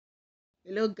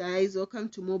Hello guys, welcome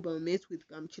to MoBileMaThS with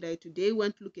Gamchidai. Today we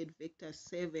want to look at vector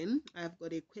 7. I've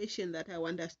got a question that I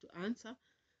want us to answer.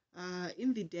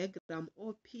 In the diagram,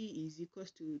 OP is equals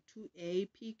to 2A,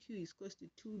 PQ is equals to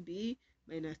 2B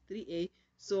minus 3A.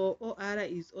 So OR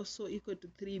is also equal to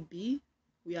 3B.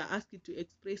 We are asked to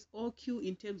express OQ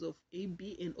in terms of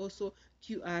AB and also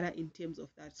QR in terms of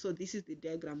that. So this is the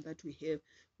diagram that we have.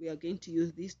 We are going to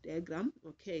use this diagram.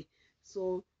 Okay,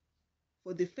 so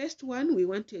for the first one, we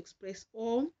want to express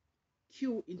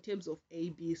OQ in terms of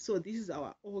AB. So this is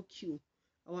our OQ.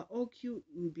 Our OQ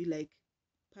will be like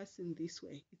passing this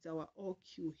way. It's our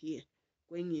OQ here,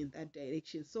 going in that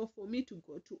direction. So for me to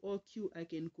go to OQ, I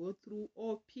can go through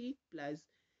OP plus,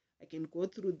 I can go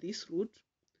through this root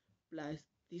plus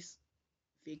this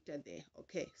vector there.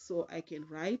 Okay, so I can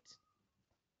write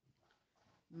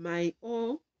my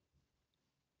OQ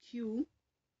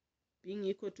being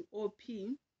equal to OP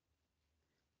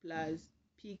plus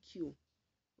PQ.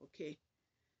 Okay,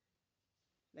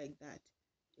 like that.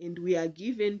 And we are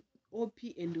given OP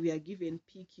and we are given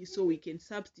PQ, so we can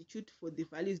substitute for the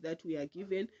values that we are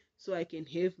given. So I can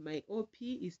have my OP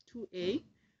is 2A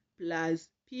plus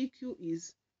PQ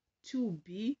is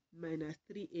 2B minus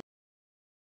 3A.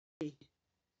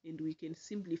 And we can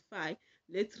simplify.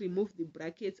 Let's remove the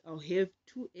brackets. I'll have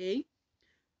 2A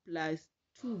plus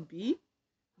 2B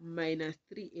minus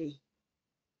 3A.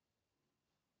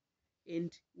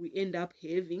 And we end up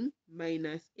having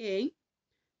minus A,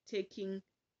 taking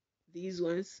these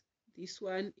ones, this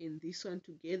one and this one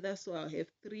together. So I'll have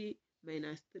 3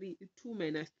 minus 3, 2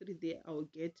 minus 3 there. I'll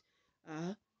get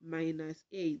minus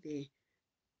A there,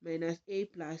 minus A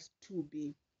plus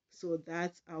 2B. So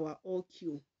that's our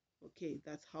OQ. Okay,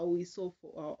 that's how we solve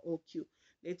for our OQ.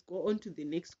 Let's go on to the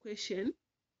next question.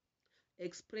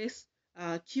 Express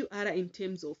QR in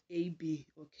terms of AB.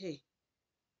 Okay,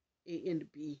 A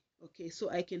and B. Okay, so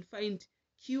I can find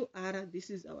QR. This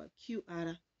is our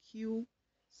QR.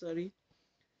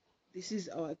 This is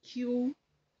our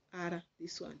QR,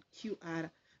 this one,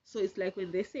 QR. So it's like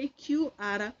when they say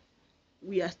QR,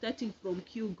 we are starting from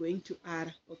Q going to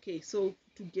R. Okay, so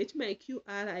to get my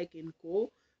QR, I can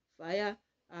go via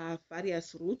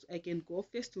various routes. I can go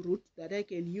first route that I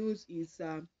can use is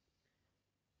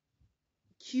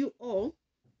QO.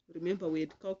 Remember, we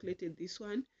had calculated this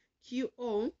one,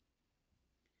 QO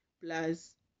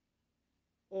plus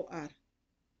OR.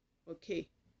 Okay,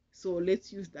 so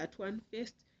let's use that one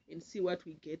first and see what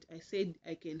we get. I said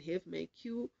I can have my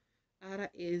QR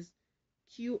as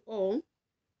QO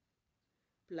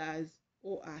plus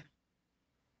OR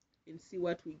and see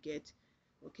what we get.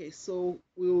 Okay, so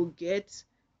we will get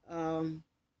our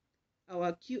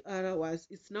QR was,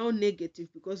 it's now negative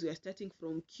because we are starting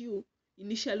from Q.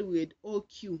 Initially we had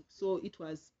OQ, so it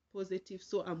was positive.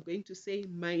 So I'm going to say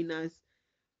minus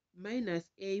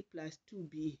A plus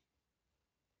 2B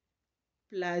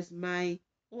plus my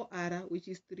OR, which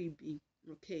is 3B.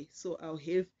 Okay, so I'll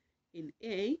have in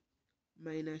A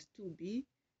minus 2B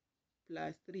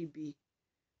plus 3B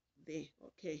there.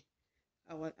 Okay,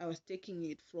 I was taking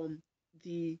it from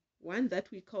the one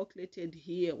that we calculated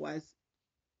here was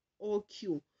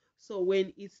OQ. So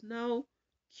when it's now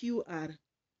QR,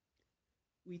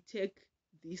 we take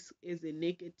this as a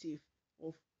negative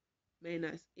of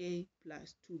minus A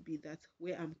plus 2B. That's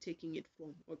where I'm taking it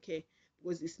from. Okay,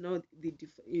 because it's now the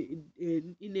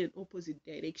in an opposite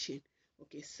direction.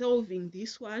 Okay, solving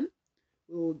this one,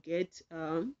 we will get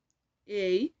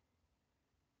A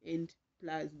and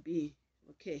plus B.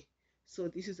 Okay, so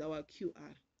this is our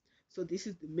QR. So this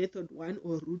is the method 1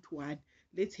 or route 1.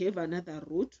 Let's have another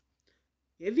route.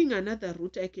 Having another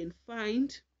route, I can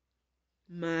find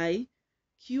my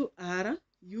QR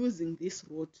using this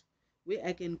route, where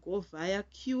I can go via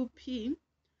QP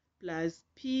plus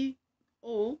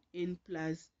PO and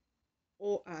plus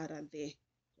OR there.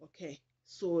 Okay,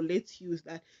 so let's use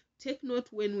that. Take note,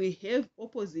 when we have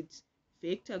opposite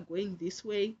vector going this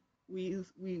way, we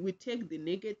take the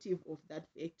negative of that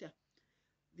vector.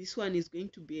 This one is going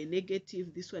to be a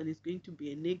negative, this one is going to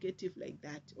be a negative, like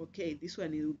that. Okay, this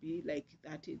one will be like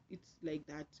that, it's like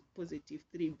that, positive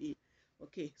 3B.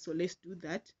 Okay, so let's do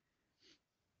that.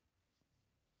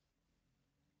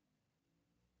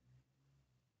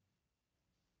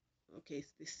 Okay,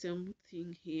 it's the same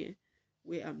thing here,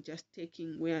 where I'm just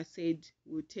taking, where I said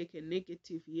we'll take a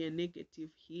negative here, negative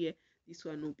here, this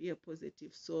one will be a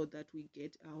positive, so that we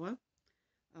get our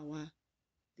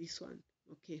this one.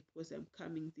 Okay, because I'm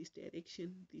coming this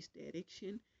direction,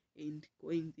 and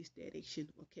going this direction.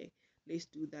 Okay, let's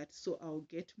do that. So I'll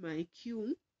get my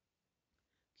QR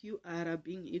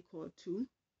being equal to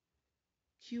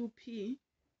QP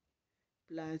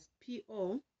plus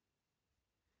PO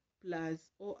plus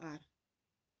OR.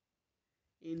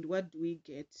 And what do we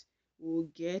get? We'll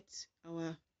get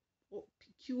our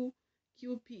QP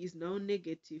is now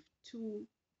negative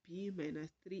 2b minus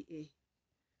 3a.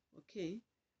 Okay,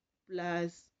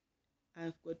 plus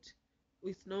I've got,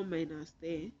 it's now minus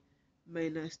there,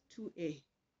 minus 2a,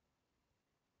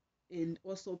 and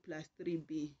also plus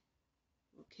 3b.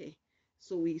 Okay,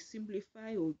 so we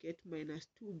simplify, we'll get minus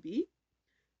 2b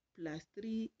plus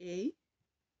 3a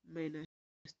minus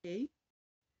a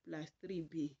plus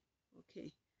 3b.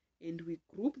 Okay, and we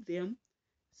group them,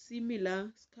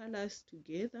 similar scalars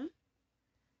together,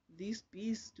 these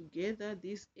b's together,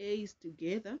 these a's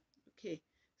together. Okay,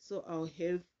 so I'll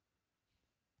have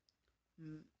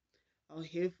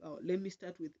let me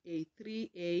start with a,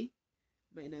 3a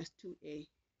minus 2a,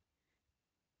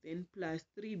 then plus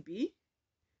 3b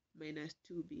minus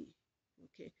 2b.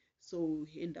 Okay, so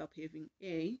we end up having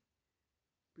a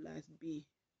plus b.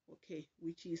 Okay,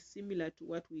 which is similar to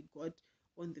what we got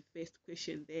on the first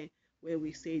question there, where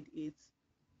we said it's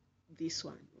this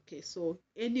one. Okay, so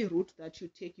any route that you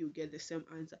take, you get the same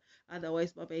answer.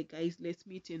 Otherwise, bye bye guys, let's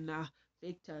meet in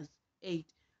vectors 8.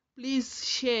 Please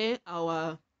share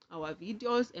our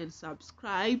videos and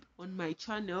subscribe on my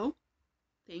channel.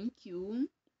 Thank you.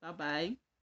 Bye bye.